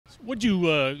What'd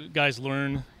you guys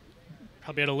learn?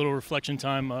 Probably had a little reflection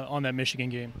time on that Michigan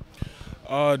game.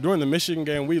 During the Michigan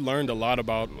game, we learned a lot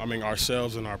about,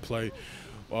 ourselves and our play.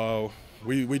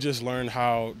 We just learned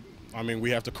how, we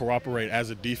have to cooperate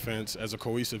as a defense, as a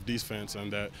cohesive defense,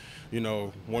 and that,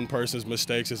 one person's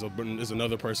mistakes is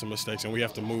another person's mistakes, and we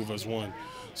have to move as one.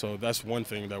 So that's one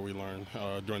thing that we learned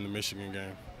during the Michigan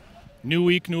game. New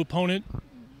week, new opponent.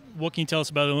 What can you tell us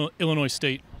about Illinois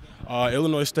State?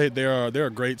 Illinois State, they're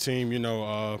a great team.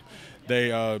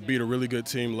 They beat a really good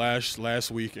team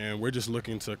last week, and we're just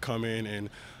looking to come in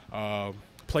and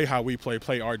play how we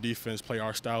play our defense, play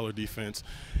our style of defense.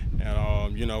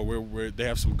 And they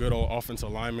have some good offensive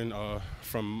linemen.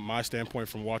 From my standpoint,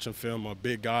 from watching film,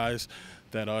 big guys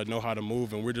that know how to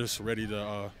move, and we're just ready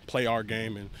to play our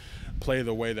game and play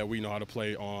the way that we know how to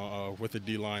play with the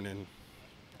D-line and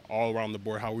all around the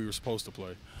board how we were supposed to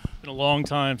play. It's been a long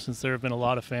time since there have been a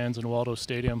lot of fans in Waldo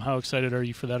Stadium. How excited are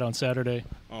you for that on Saturday?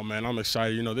 Oh man, I'm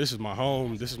excited. This is my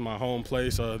home. This is my home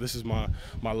place. This is my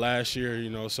last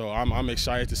year. So I'm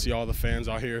excited to see all the fans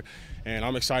out here, and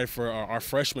I'm excited for our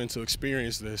freshmen to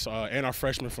experience this, and our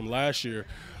freshmen from last year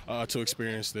to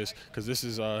experience this, because this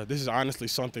is honestly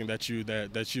something that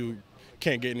you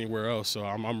can't get anywhere else. So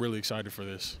I'm really excited for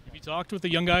this. Have you talked with the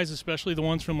young guys, especially the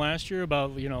ones from last year,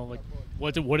 about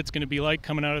what it's going to be like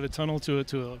coming out of the tunnel to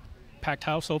a packed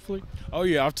house, hopefully? Oh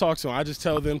yeah, I've talked to them. I just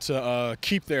tell them to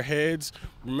keep their heads,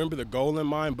 remember the goal in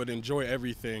mind, but enjoy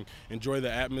everything. Enjoy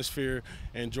the atmosphere,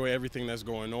 enjoy everything that's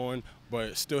going on,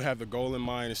 but still have the goal in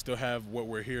mind and still have what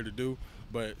we're here to do.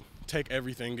 But take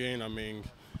everything in.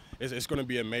 It's going to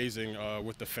be amazing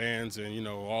with the fans and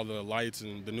all the lights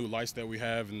and the new lights that we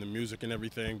have and the music and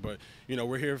everything. But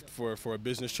we're here for a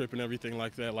business trip and everything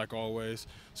like that, like always.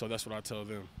 So that's what I tell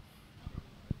them.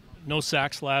 No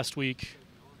sacks last week.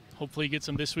 Hopefully you get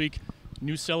some this week.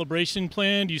 New celebration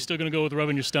planned? You still going to go with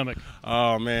rubbing your stomach?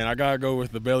 Oh, man, I got to go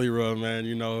with the belly rub, man.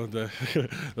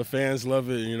 The fans love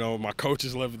it. My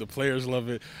coaches love it. The players love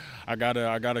it. I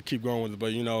gotta keep going with it.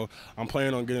 But, I'm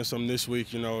planning on getting some this week.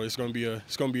 It's going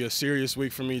to be a serious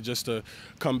week for me just to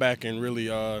come back and really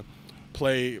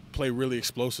play really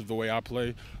explosive the way I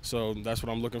play. So that's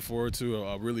what I'm looking forward to,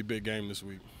 a really big game this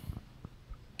week.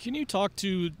 Can you talk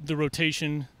to the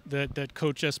rotation that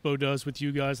Coach Espo does with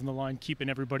you guys on the line, keeping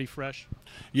everybody fresh?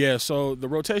 Yeah, so the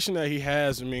rotation that he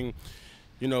has,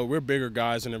 we're bigger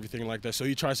guys and everything like that, so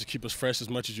he tries to keep us fresh as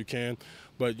much as you can.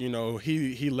 But,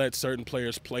 he lets certain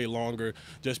players play longer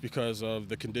just because of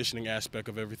the conditioning aspect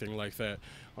of everything like that.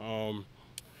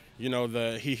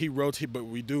 He rotates, but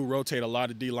we do rotate a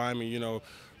lot of D linemen.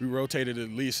 We rotated at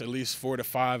least 4 to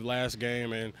 5 last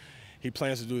game, and he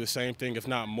plans to do the same thing, if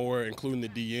not more, including the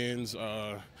DNs.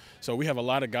 So we have a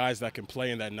lot of guys that can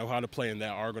play and that know how to play and that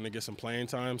are going to get some playing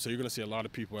time. So you're going to see a lot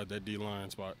of people at that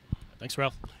D-line spot. Thanks,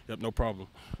 Ralph. Yep, no problem.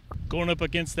 Going up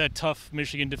against that tough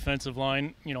Michigan defensive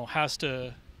line, has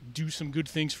to do some good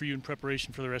things for you in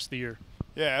preparation for the rest of the year.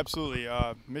 Yeah, absolutely.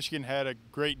 Michigan had a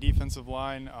great defensive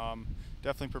line.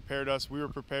 Definitely prepared us. We were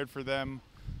prepared for them.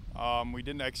 We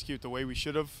didn't execute the way we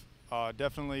should have,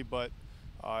 definitely, but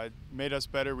it made us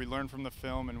better. We learned from the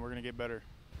film, and we're going to get better.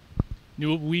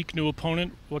 New week, new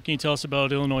opponent. What can you tell us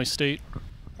about Illinois State?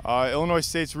 Illinois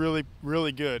State's really,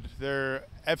 really good. They're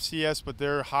FCS, but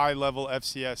they're high-level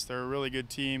FCS. They're a really good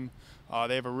team.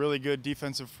 They have a really good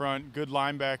defensive front, good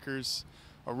linebackers,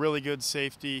 a really good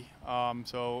safety.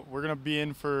 So we're going to be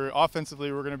in for –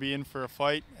 offensively, we're going to be in for a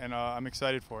fight, and I'm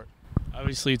excited for it.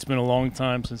 Obviously, it's been a long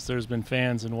time since there's been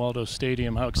fans in Waldo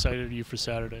Stadium. How excited are you for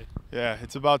Saturday? Yeah,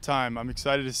 it's about time. I'm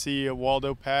excited to see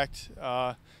Waldo packed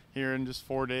here in just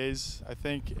 4 days, I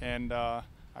think, and I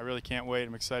really can't wait.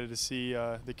 I'm excited to see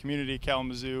the community of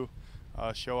Kalamazoo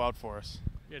show out for us.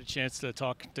 You had a chance to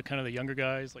talk to kind of the younger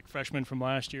guys, like freshmen from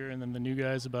last year, and then the new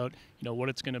guys about what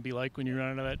it's going to be like when you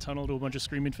run out of that tunnel to a bunch of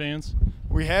screaming fans?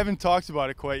 We haven't talked about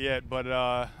it quite yet, but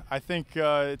I think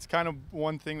it's kind of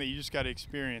one thing that you just got to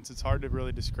experience. It's hard to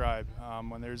really describe.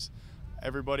 When there's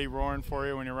everybody roaring for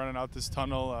you when you're running out this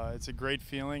tunnel, it's a great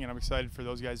feeling, and I'm excited for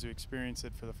those guys to experience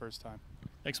it for the first time.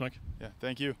 Thanks, Mike. Yeah,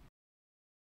 thank you.